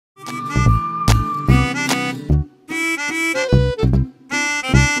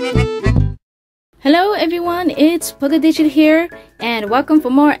everyone, it's Pokediged here, and welcome for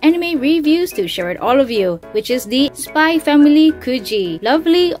more anime reviews to share with all of you, which is the SpyxFamily Kuji.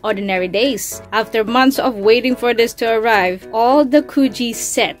 Lovely Ordinary Days. After months of waiting for this to arrive, all the Kuji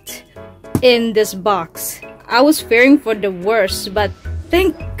set in this box. I was fearing for the worst, but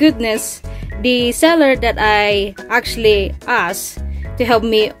thank goodness the seller that I actually asked to help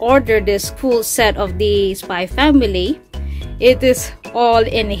me order this cool set of the SpyxFamily, it is all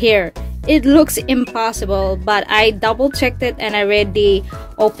in here. It looks impossible, but I double checked it and I already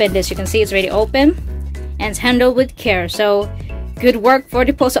opened this. You can see it's already open and it's handled with care. So good work for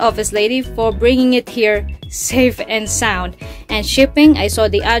the post office lady for bringing it here safe and sound. And shipping, I saw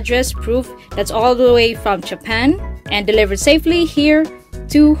the address proof that's all the way from Japan and delivered safely here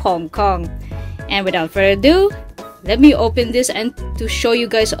to Hong Kong. And without further ado, let me open this and to show you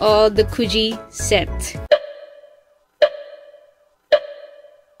guys all the Kuji set.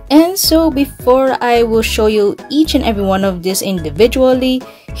 And so before I will show you each and every one of these individually,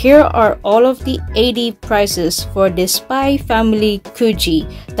 here are all of the 80 prices for this SpyxFamily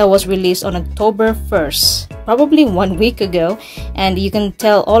Kuji that was released on October 1st, probably 1 week ago. And you can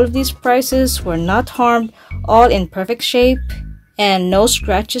tell all of these prices were not harmed, all in perfect shape and no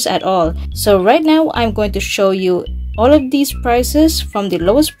scratches at all. So right now I'm going to show you all of these prices from the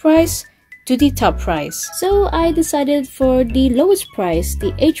lowest price to the top price. So I decided for the lowest price,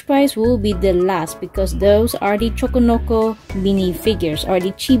 the H price will be the last because those are the Chokonoko mini figures or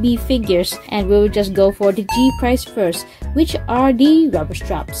the chibi figures, and we'll just go for the G price first, which are the rubber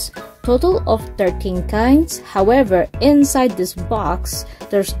straps. Total of 13 kinds. However, inside this box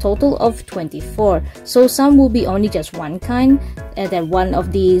there's total of 24, so some will be only just one kind, and then one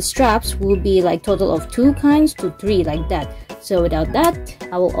of the straps will be like total of 2 kinds to 3, like that. So without that,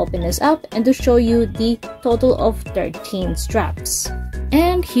 I will open this up and to show you the total of 13 straps.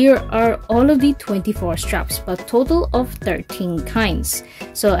 And here are all of the 24 straps, but total of 13 kinds.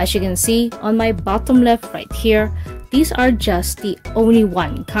 So as you can see on my bottom left right here, these are just the only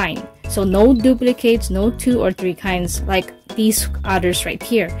one kind. So no duplicates, no 2 or 3 kinds like these others right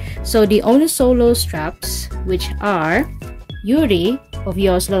here. So the only solo straps, which are Yuri of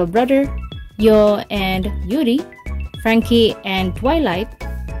Yo's little brother, Yo and Yuri, Frankie and Twilight,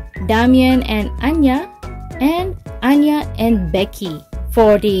 Damien and Anya and Becky.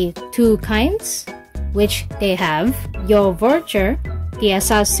 For the 2 kinds, which they have Yo Vulture, the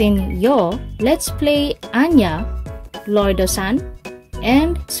Assassin Yo, Let's Play Anya, Lloyd-san,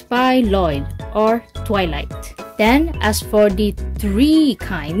 and Spy Lloyd or Twilight. Then as for the 3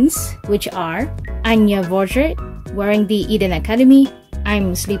 kinds, which are Anya Vulture wearing the Eden Academy,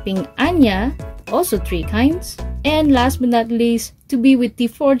 I'm Sleeping Anya, also 3 kinds. And last but not least, to be with the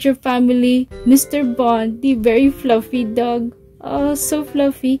Forger family, Mr. Bond, the very fluffy dog. Oh, so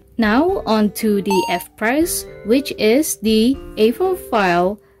fluffy. Now on to the F price, which is the A4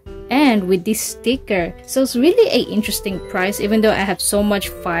 file and with the sticker. So it's really an interesting price, even though I have so much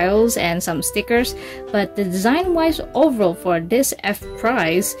files and some stickers. But the design wise overall for this F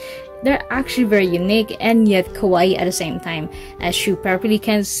price, they're actually very unique and yet kawaii at the same time. As you probably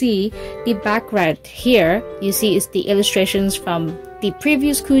can see, the background here, you see is the illustrations from the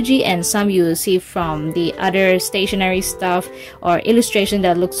previous Kuji, and some you will see from the other stationery stuff or illustration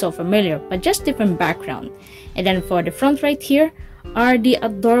that looks so familiar, but just different background. And then for the front right here are the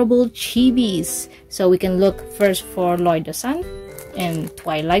adorable chibis. So we can look first for Lloyd-san in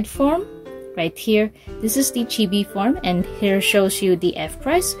Twilight form. Right here, this is the chibi form, and here shows you the F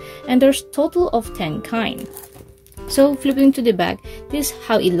price, and there's total of 10 kind. So flipping to the back, this is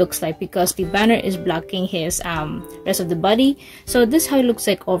how it looks like because the banner is blocking his rest of the body. So this is how it looks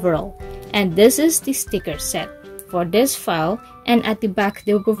like overall, and this is the sticker set for this file, and at the back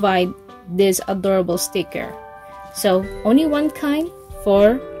they will provide this adorable sticker. So only one kind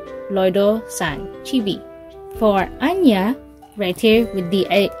for Lloyd-san chibi. For Anya, right here with the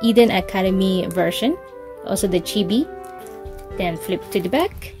Eden Academy version, also the chibi. Then flip to the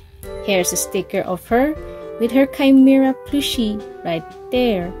back, here's a sticker of her with her Chimera plushie right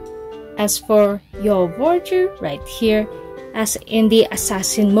there. As for Yo Vulture, right here, as in the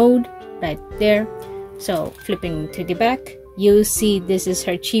assassin mode right there. So flipping to the back, you see this is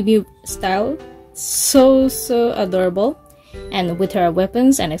her chibi style, so adorable, and with her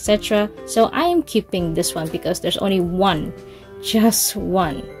weapons and etc. So I am keeping this one because there's only one, just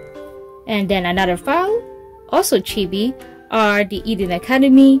one. And then another file, also chibi, are the Eden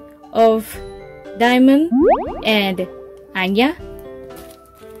Academy of Diamond and Anya.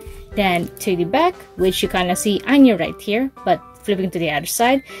 Then to the back, which you kind of see Anya right here, but flipping to the other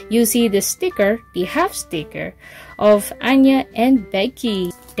side, you see the sticker, the half sticker of Anya and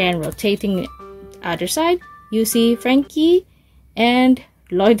Becky. Then rotating other side, you see Frankie and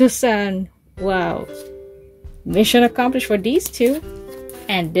Lloyd-san. Wow. Mission accomplished for these two.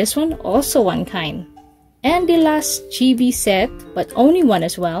 And this one also one kind. And the last chibi set, but only one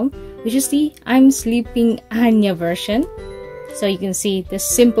as well, which is the I'm Sleeping Anya version. So you can see the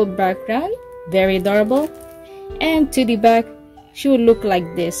simple background, very adorable. And to the back, she will look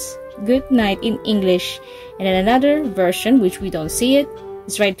like this. Good night in English. And then another version, which we don't see it,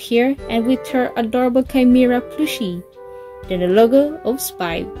 is right here, and with her adorable Chimera plushie. Then the logo of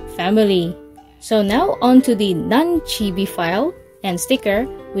Spy Family. So now on to the non-chibi file and sticker,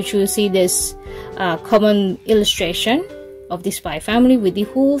 which will see this common illustration of the Spy Family with the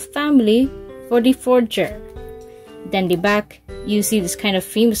whole family for the forger. Then the back, you see this kind of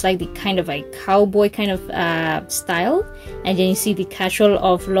theme. It's like the kind of a cowboy kind of style. And then you see the casual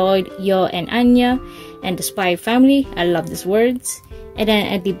of Lloyd, Yo, and Anya, and the Spy Family. I love these words. And then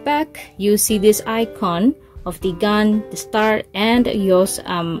at the back, you see this icon of the gun, the star, and Yo's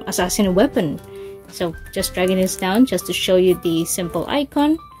assassin weapon. So just dragging this down just to show you the simple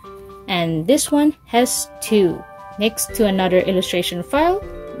icon. And this one has two. Next to another illustration file,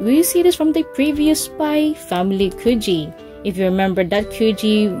 we see this from the previous Spy Family Kuji. If you remember that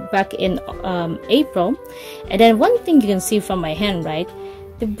Kuji back in April. And then one thing you can see from my hand, right?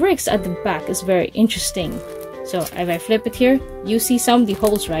 The bricks at the back is very interesting. So if I flip it here, you see some of the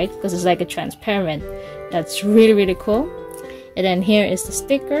holes, right? Because it's like a transparent. That's really cool. And then here is the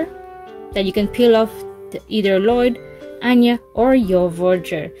sticker that you can peel off either Lloyd, Anya, or Yo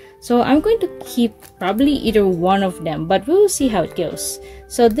Voyager. So I'm going to keep probably either one of them, but we'll see how it goes.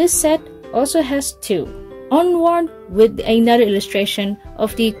 So this set also has two. Onward with another illustration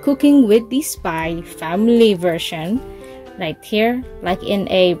of the Cooking with the Spy Family version. Right here, like in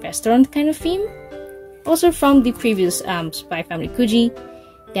a restaurant kind of theme. Also from the previous Spy Family Kuji.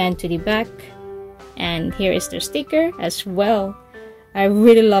 Then to the back. And here is their sticker as well. I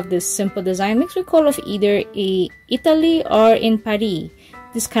really love this simple design. Makes me recall of either Italy or in Paris.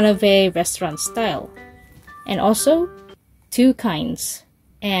 This kind of a restaurant style. And also two kinds.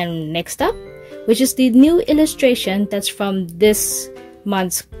 And next up, which is the new illustration that's from this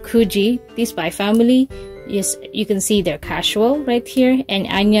month's Kuji, the Spy Family. Yes, you can see they're casual right here, and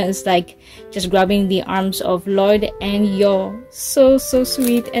Anya is like just grabbing the arms of Lloyd and Yo. So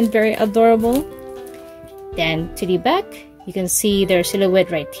sweet and very adorable. Then to the back, you can see their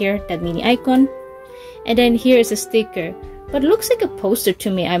silhouette right here, that mini icon. And then here is a sticker, but it looks like a poster to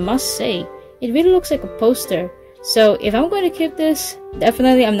me, I must say. It really looks like a poster. So if I'm going to keep this,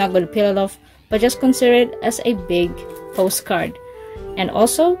 definitely I'm not going to peel it off, but just consider it as a big postcard. And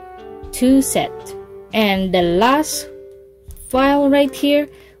also two set. And the last file right here,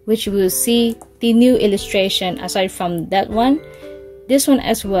 which you will see the new illustration aside from that one, this one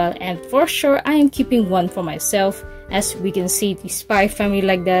as well. And for sure I am keeping one for myself, as we can see the Spy Family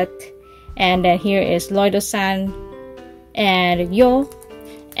like that. And then here is Lloyd-san and Yo,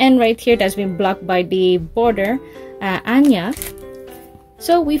 and right here that's been blocked by the border, Anya.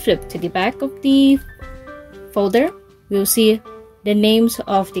 So we flip to the back of the folder, we'll see the names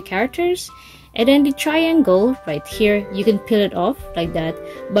of the characters. And then the triangle right here, you can peel it off like that,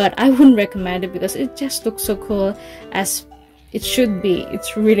 but I wouldn't recommend it because it just looks so cool as it should be.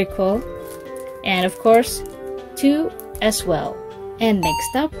 It's really cool. And of course two as well. And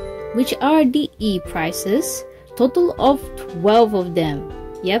next up, which are the e-prices, total of 12 of them.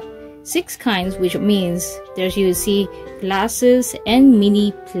 Yep, 6 kinds, which means there's, you see, glasses and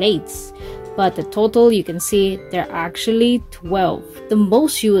mini plates. But the total, you can see there are actually 12. The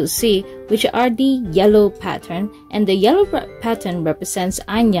most you will see, which are the yellow pattern, and the yellow pattern represents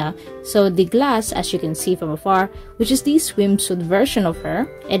Anya. So the glass, as you can see from afar, which is the swimsuit version of her.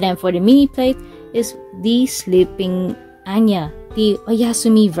 And then for the mini plate is the sleeping Anya, the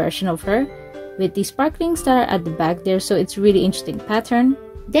Oyasumi version of her, with the sparkling star at the back there. So it's really interesting pattern.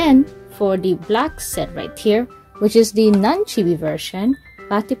 Then for the black set right here, which is the non-chibi version,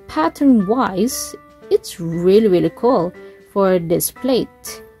 but the pattern wise, it's really cool for this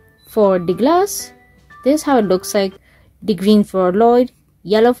plate. For the glass, this is how it looks like. The green for Lloyd,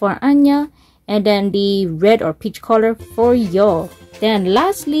 yellow for Anya, and then the red or peach color for Yo. Then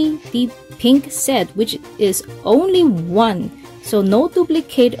lastly, the pink set, which is only one. So no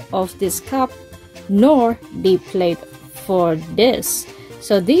duplicate of this cup, nor the plate for this.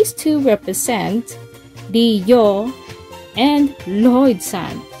 So these two represent the Yo and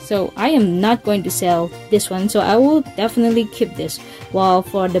Lloyd-san. So I am not going to sell this one, so I will definitely keep this. While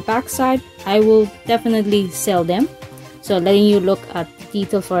for the back side, I will definitely sell them. So letting you look at the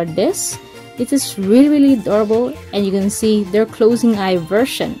detail for this, it is really adorable, and you can see their closing eye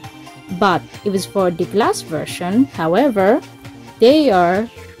version. but it was for the glass version. However, they are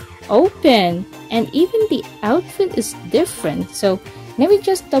open and even the outfit is different. So let me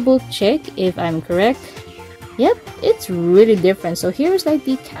just double check if I'm correct. Yep, it's really different. So here is like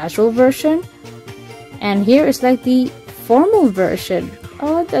the casual version and here is like the formal version.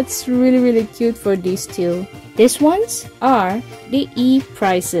 Oh, that's really cute for these two. These ones are the E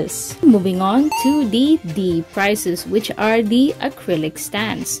prices. Moving on to the D prices, which are the acrylic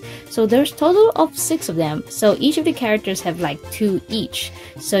stands. So there's total of 6 of them. So each of the characters have like 2 each.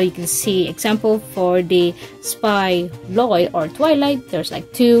 So you can see example for the Spy Lloyd or Twilight, there's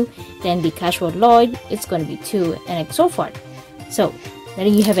like 2. Then the casual Lloyd, it's going to be 2 and so forth. So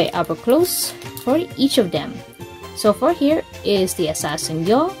then you have a upper close for each of them. So for here is the Assassin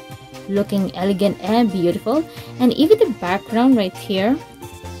Yo, looking elegant and beautiful, and even the background right here,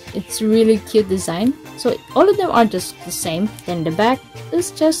 it's really cute design. So all of them are just the same. Then the back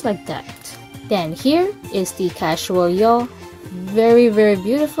is just like that. Then here is the casual Yo, very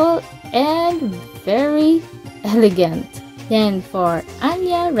beautiful and very elegant. Then for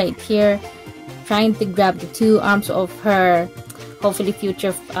Anya right here, trying to grab the 2 arms of her hopefully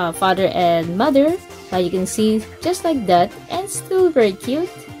future father and mother, but you can see just like that and still very cute.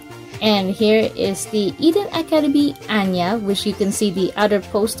 And here is the Eden Academy Anya, which you can see the other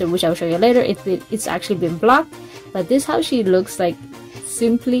poster, which I'll show you later. It's actually been blocked, but this is how she looks like,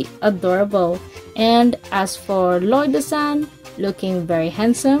 simply adorable. And as for Lloyd-san, looking very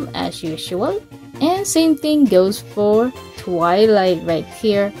handsome as usual. And same thing goes for Twilight right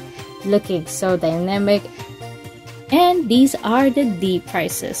here, looking so dynamic. And these are the D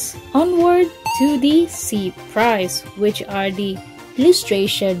prices. Onward to the C price, which are the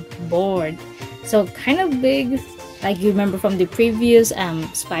illustration board. So kind of big, like you remember from the previous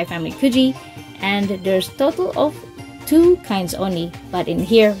Spy Family Kuji, and there's total of 2 kinds only, but in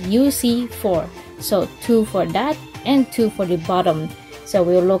here you see 4. So 2 for that and 2 for the bottom. So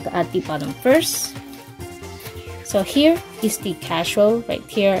we'll look at the bottom first. So here is the casual right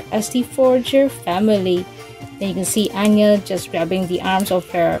here as the Forger family. Then you can see Anya just grabbing the arms of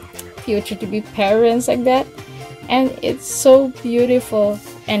her future to be parents like that, and it's so beautiful.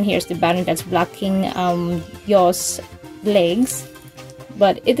 And here's the banner that's blocking Yo's legs,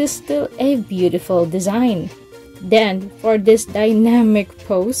 but it is still a beautiful design. Then for this dynamic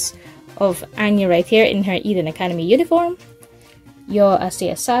pose of Anya right here in her Eden Academy uniform, Yo as the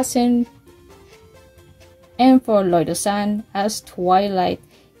assassin, and for Lloyd-san as Twilight.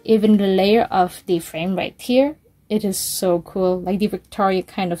 Even the layer of the frame right here, it is so cool, like the Victoria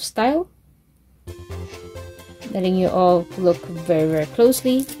kind of style. Letting you all look very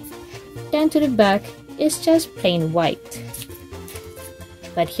closely. Then to the back is just plain white.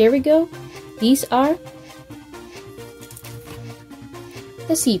 But here we go, these are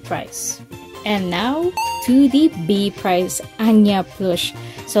the C price. And now to the B price Anya plush.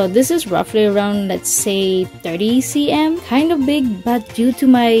 So this is roughly around, let's say 30 cm, kind of big, but due to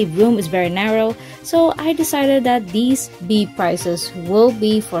my room is very narrow, so I decided that these B prices will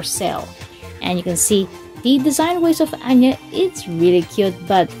be for sale. And you can see the design wise of Anya, it's really cute,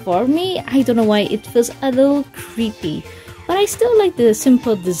 but for me, I don't know why it feels a little creepy. But I still like the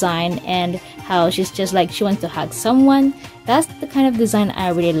simple design and how she's just like she wants to hug someone. That's the kind of design I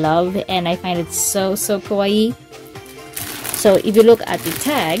really love, and I find it so kawaii. So if you look at the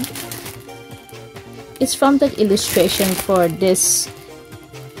tag, it's from the illustration for this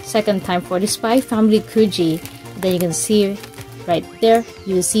second time for the Spy Family Kuji. Then you can see right there,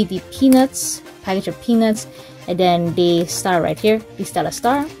 you see the peanuts, package of peanuts, and then the star right here, the Stella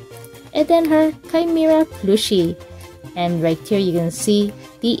star, and then her Chimera plushie. And right here you can see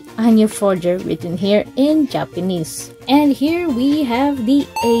the Anya Forger written here in Japanese. And here we have the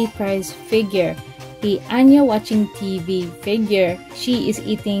A price figure, the Anya watching TV figure. She is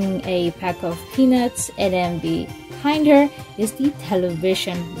eating a pack of peanuts, and then behind her is the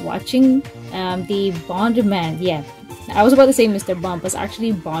television watching the Bond Man. Yeah, I was about to say Mr. Bond, but it's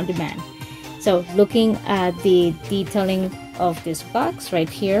actually Bond Man. So looking at the detailing of this box right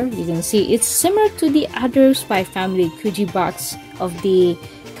here, you can see it's similar to the other Spy Family Kuji box of the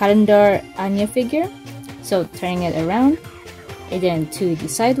calendar Anya figure. So turning it around, and then to the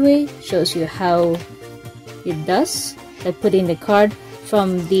sideways shows you how it does, like putting the card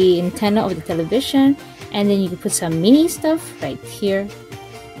from the antenna of the television, and then you can put some mini stuff right here,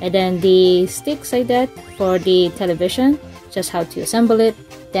 and then the sticks like that for the television, just how to assemble it.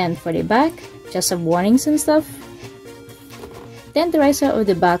 Then for the back, just some warnings and stuff. Then the right side of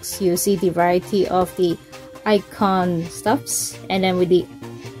the box, you see the variety of the icon stuffs, and then with the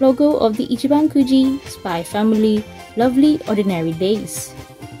logo of the Ichiban Kuji Spy Family Lovely Ordinary Days.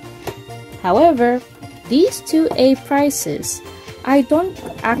 However, these 2A prizes, I don't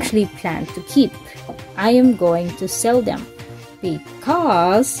actually plan to keep. I am going to sell them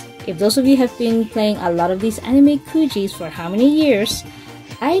because if those of you have been playing a lot of these anime Kujis for how many years,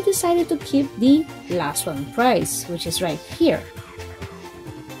 I decided to keep the last one prize, which is right here.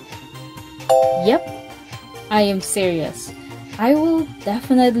 Yep, I am serious. I will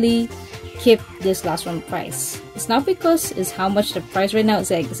definitely keep this last one price. It's not because it's how much the price right now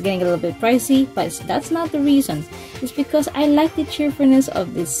is, like, it's getting a little bit pricey, but that's not the reason. It's because I like the cheerfulness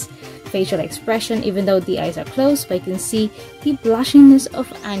of this facial expression, even though the eyes are closed, but you can see the blushingness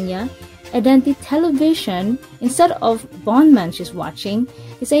of Anya. And then the television, instead of Bondman she's watching,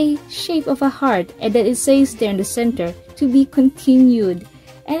 is a shape of a heart, and then it says there in the center, to be continued.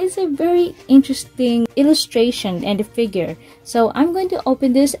 And it's a very interesting illustration and the figure. So I'm going to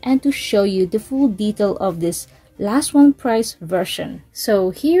open this and to show you the full detail of this last one prize version.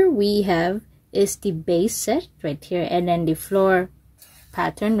 So here we have is the base set right here, and then the floor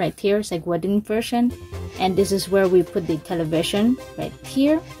pattern right here is like wooden version, and this is where we put the television right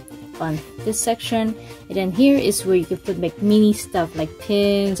here on this section, and then here is where you can put like mini stuff like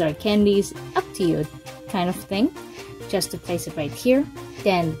pins or candies, up to you kind of thing, just to place it right here.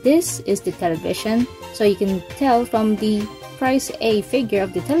 Then this is the television, so you can tell from the price A figure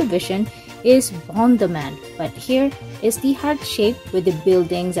of the television is Bondaman, but here is the heart shape with the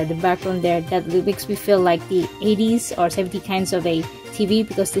buildings at the background there. That makes me feel like the 80s or 70s kinds of a TV,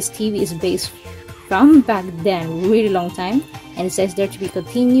 because this TV is based from back then, really long time, and it says there to be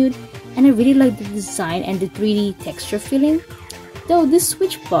continued. And I really like the design and the 3D texture feeling. Though this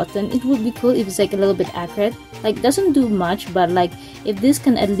switch button, it would be cool if it's like a little bit accurate. Like, doesn't do much, but like if this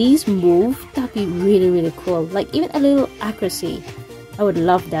can at least move, that'd be really cool. Like even a little accuracy, I would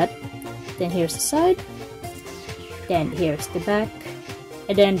love that. Then here's the side, then here's the back,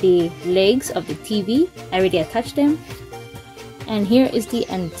 and then the legs of the TV, I already attached them. And here is the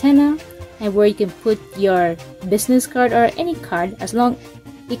antenna, and where you can put your business card or any card, as long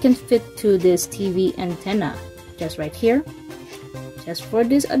it can fit to this TV antenna, just right here, just for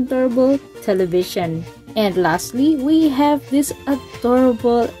this adorable television. And lastly, we have this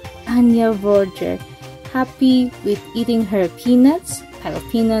adorable Anya Vorger, happy with eating her peanuts, pile of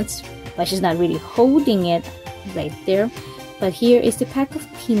peanuts, but she's not really holding it right there. But here is the pack of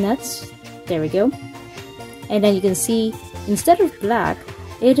peanuts, there we go. And then you can see, instead of black,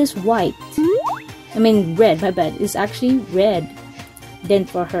 it is white. I mean red, my bad, it's actually red. Then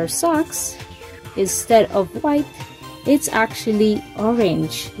for her socks, instead of white, it's actually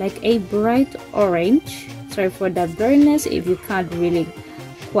orange, like a bright orange. Sorry for that blurriness if you can't really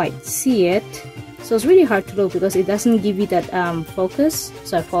quite see it. So it's really hard to look because it doesn't give you that focus,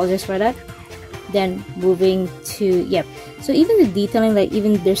 so I apologize for that. Then moving to, yep, so even the detailing, like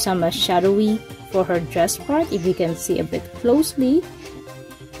even there's some shadowy for her dress part, if you can see a bit closely,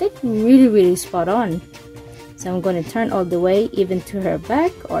 that's really spot on. So I'm going to turn all the way even to her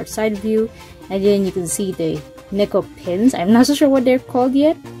back or side view, and then you can see the nickel pins. I'm not so sure what they're called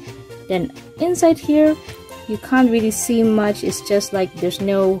yet. Then inside here, you can't really see much, it's just like there's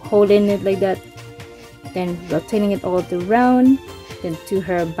no hole in it like that. Then rotating it all around, then to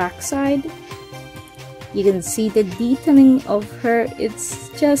her back side, you can see the detailing of her, it's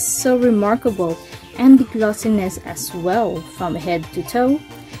just so remarkable, and the glossiness as well from head to toe.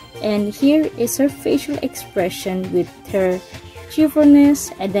 And here is her facial expression with her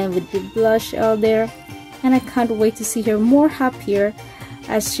cheerfulness, and then with the blush out there. And I can't wait to see her more happier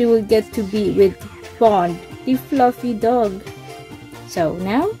as she will get to be with Bond, the fluffy dog. So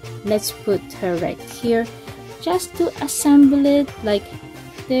now let's put her right here, just to assemble it like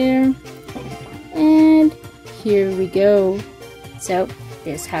there, and here we go. So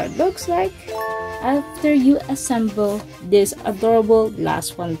this is how it looks like after you assemble this adorable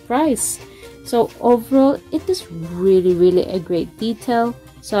last one prize. So overall, it is really a great detail.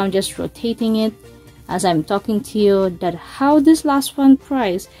 So I'm just rotating it as I'm talking to you, that how this last one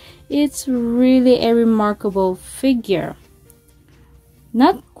prize, it's really a remarkable figure.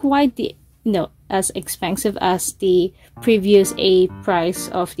 Not quite the, as expensive as the previous A prize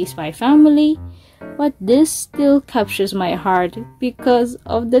of the SpyxFamily, but this still captures my heart because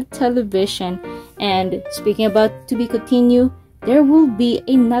of the television. And speaking about to be continued, there will be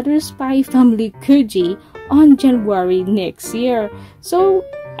another SpyxFamily Kuji on January next year, so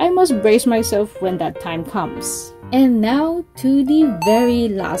I must brace myself when that time comes. And now to the very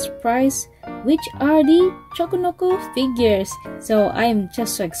last prize, which are the Chokonoko figures. So I am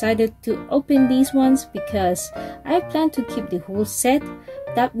just so excited to open these ones because I plan to keep the whole set.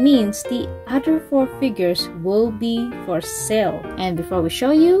 That means the other 4 figures will be for sale. And before we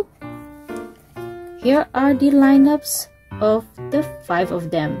show you, here are the lineups of the 5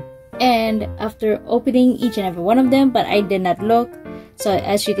 of them. And after opening each and every one of them, but I did not look, so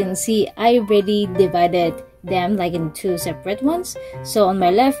as you can see, I already divided them like in 2 separate ones. So on my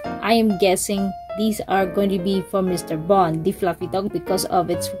left, I am guessing these are going to be for Mr. Bond, the fluffy dog, because of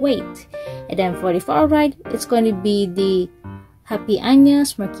its weight. And then for the far right, it's going to be the Happy Anya,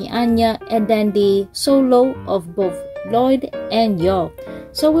 Smirky Anya, and then the solo of both Lloyd and Yo.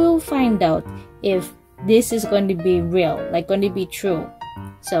 So we will find out if this is going to be real, like going to be true.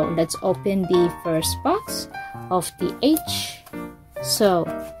 So let's open the first box of the H. So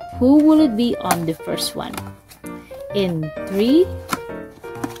who will it be on the first one? In 3,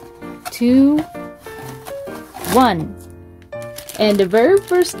 2, 1. And the very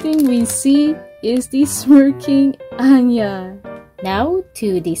first thing we see is the smirking Anya. Now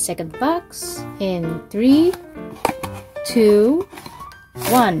to the second box. In 3, 2,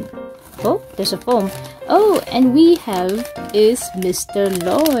 1. Oh, there's a foam. Oh, and we have is Mr.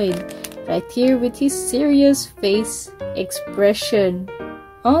 Lloyd right here with his serious face expression.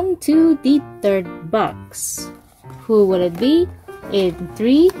 On to the third box. Who will it be? In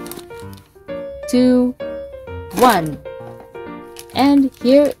 3, 2, 1. And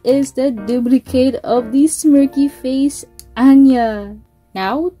here is the duplicate of the smirky face Anya.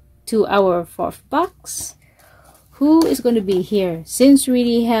 Now to our fourth box. Who is going to be here? Since we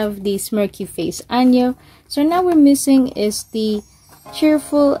already have the smirky face Anya, so now we're missing is the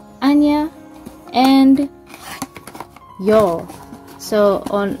cheerful Anya and Yo. So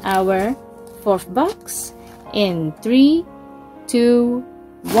on our fourth box, in 3, 2,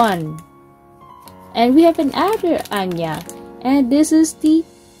 1. And we have another Anya, and this is the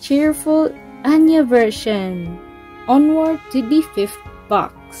cheerful Anya version. Onward to the fifth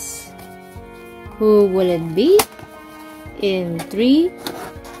box. Who will it be? In 3,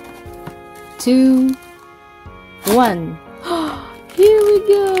 2, 1. Here we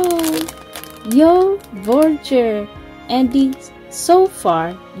go! Yo Vulture, and so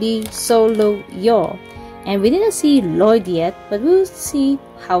far the solo Yo. And we didn't see Lloyd yet, but we'll see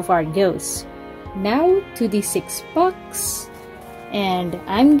how far it goes. Now to the sixth box, and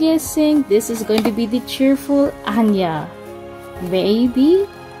I'm guessing this is going to be the cheerful Anya. Maybe.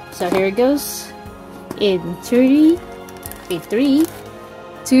 So here it goes. In 3,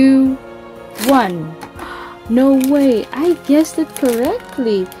 2, 1. No way, I guessed it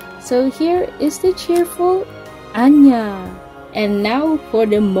correctly. So here is the cheerful Anya. And now for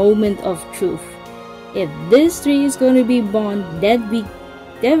the moment of truth. If this 3 is going to be Bond, then we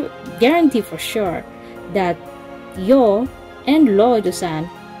guarantee for sure that Yo and Lloyd-san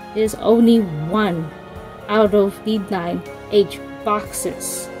is only 1 out of the 9 H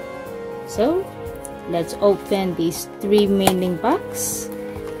boxes. So let's open these 3 remaining boxes.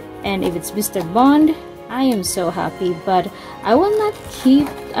 And if it's Mr. Bond, I am so happy, but I will not keep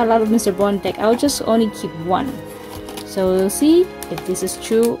a lot of Mr. Bond deck. I'll just only keep 1. So we'll see if this is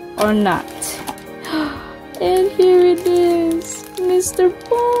true or not. And here it is, Mr.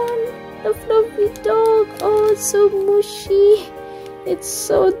 Bond, the fluffy dog. Oh, it's so mushy. It's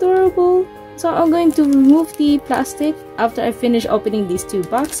so adorable. So I'm going to remove the plastic after I finish opening these 2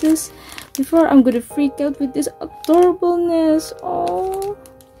 boxes. Before I'm going to freak out with this adorableness. Oh,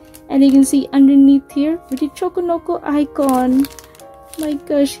 and you can see underneath here with the Chokonoko icon. My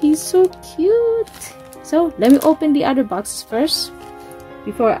gosh, he's so cute. So let me open the other boxes first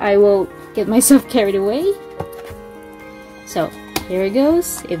before I will get myself carried away. So here it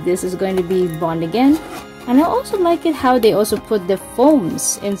goes, if this is going to be Bond again. And I also like it how they also put the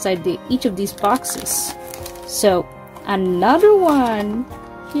foams inside each of these boxes. So another one.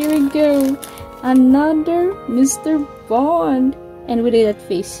 Here we go, another Mr. Bond, and with that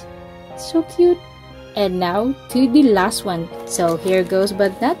face, so cute. And now to the last one. So here goes,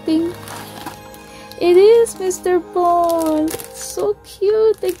 but nothing. It is Mr. Bond. So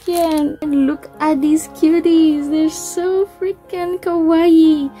cute again. And look at these cuties. They're so freaking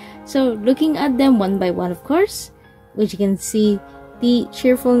kawaii. So looking at them one by one, of course, which you can see the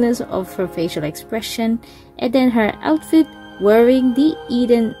cheerfulness of her facial expression, and then her outfit wearing the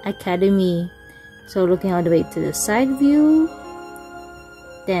Eden Academy. So looking all the way to the side view,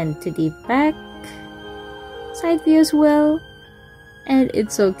 then to the back side view as well, and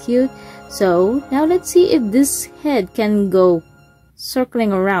it's so cute. So now let's see if this head can go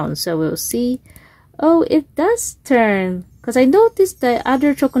circling around. So we'll see. Oh, it does turn, because I noticed the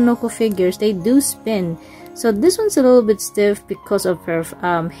other Chokonoko figures, they do spin. So this one's a little bit stiff because of her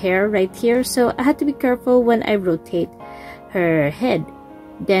hair right here, so I had to be careful when I rotate her head.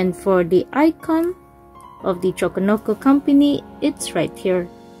 Then for the icon of the Chokonoko company, it's right here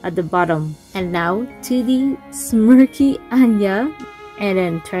at the bottom. And now to the smirky Anya, and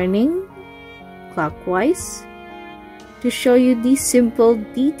then turning clockwise to show you the simple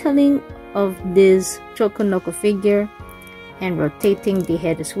detailing of this Chokonoko figure, and rotating the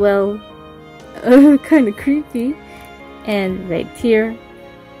head as well. Kind of creepy. And right here,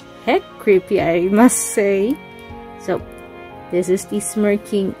 heck creepy, I must say. So this is the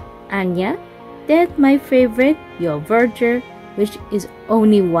smirking Anya. Then my favorite, your Verger, which is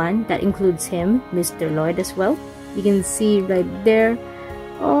only one that includes him, Mr. Lloyd as well. You can see right there.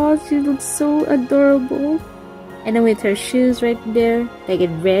 Oh, she looks so adorable. And then with her shoes right there, they get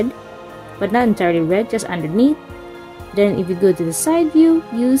red, but not entirely red, just underneath. Then if you go to the side view,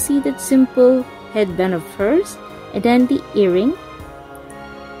 you see that simple headband of hers, and then the earring.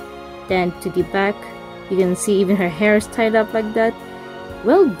 Then to the back, you can see even her hair is tied up like that,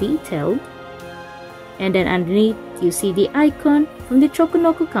 well detailed. And then underneath, you see the icon from the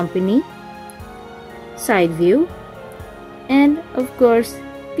Chokonoko company, side view, and of course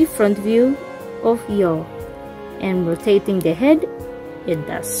the front view of Yo. And rotating the head, it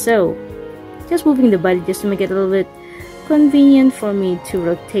does so. Just moving the body just to make it a little bit convenient for me to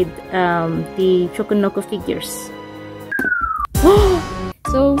rotate the Chokonoko figures.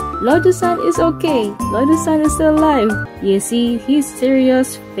 So Lodo-san is okay. Lodo-san is still alive. You see his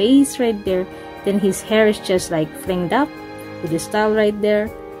serious face right there. Then his hair is just like flinged up with the style right there.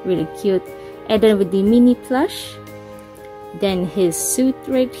 Really cute. And then with the mini plush. Then his suit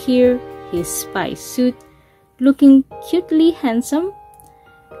right here. His spy suit. Looking cutely handsome.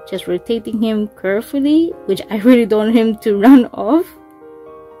 Just rotating him carefully, which I really don't want him to run off.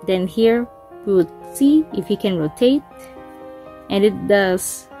 Then here we will see if he can rotate, and it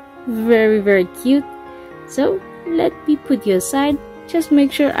does. Very, very cute. So let me put you aside. Just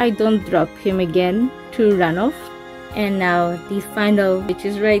make sure I don't drop him again to run off. And now the final, which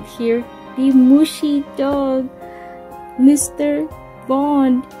is right here, the mushy dog, Mr.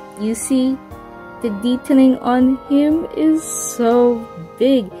 Bond. You see the detailing on him is so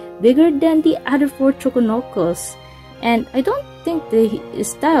big, bigger than the other 4 Chokonokos. And I don't think the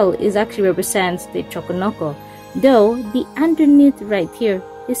style is actually represents the Chokonoko, though the underneath right here,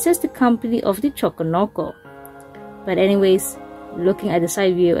 it says the company of the Chokonoko. But anyways, looking at the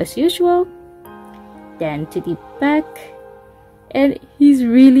side view as usual, then to the back, and he's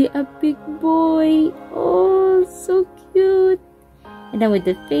really a big boy. Oh, so cute. And then with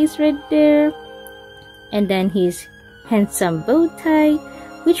the face right there, and then his handsome bow tie,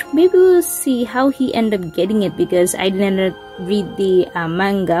 which maybe we'll see how he ended up getting it, because I didn't read the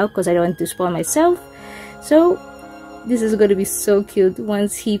manga because I don't want to spoil myself. So this is going to be so cute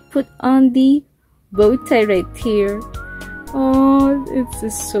once he put on the bow tie right here. Oh, it's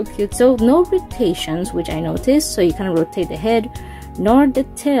just so cute. So no rotations, which I noticed, so you can't rotate the head nor the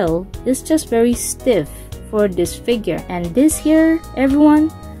tail. It's just very stiff for this figure. And this here,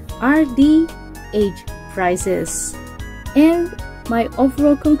 everyone, are the age prices. And my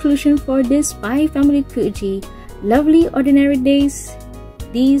overall conclusion for this Spy Family Kuji, lovely ordinary days.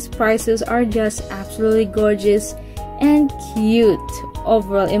 These prices are just absolutely gorgeous and cute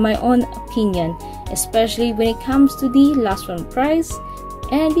overall in my own opinion, especially when it comes to the last one price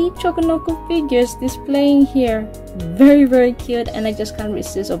and the Chokonoko figures displaying here. Very, very cute, and I just can't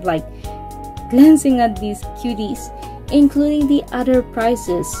resist of like glancing at these cuties, including the other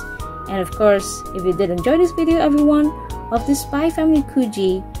prices. And of course, if you did enjoy this video, everyone, of the Spy Family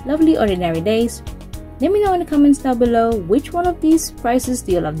Kuji lovely ordinary days, let me know in the comments down below which one of these prices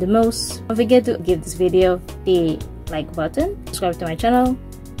do you love the most. Don't forget to give this video the like button, subscribe to my channel,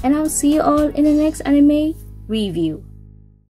 and I'll see you all in the next anime review.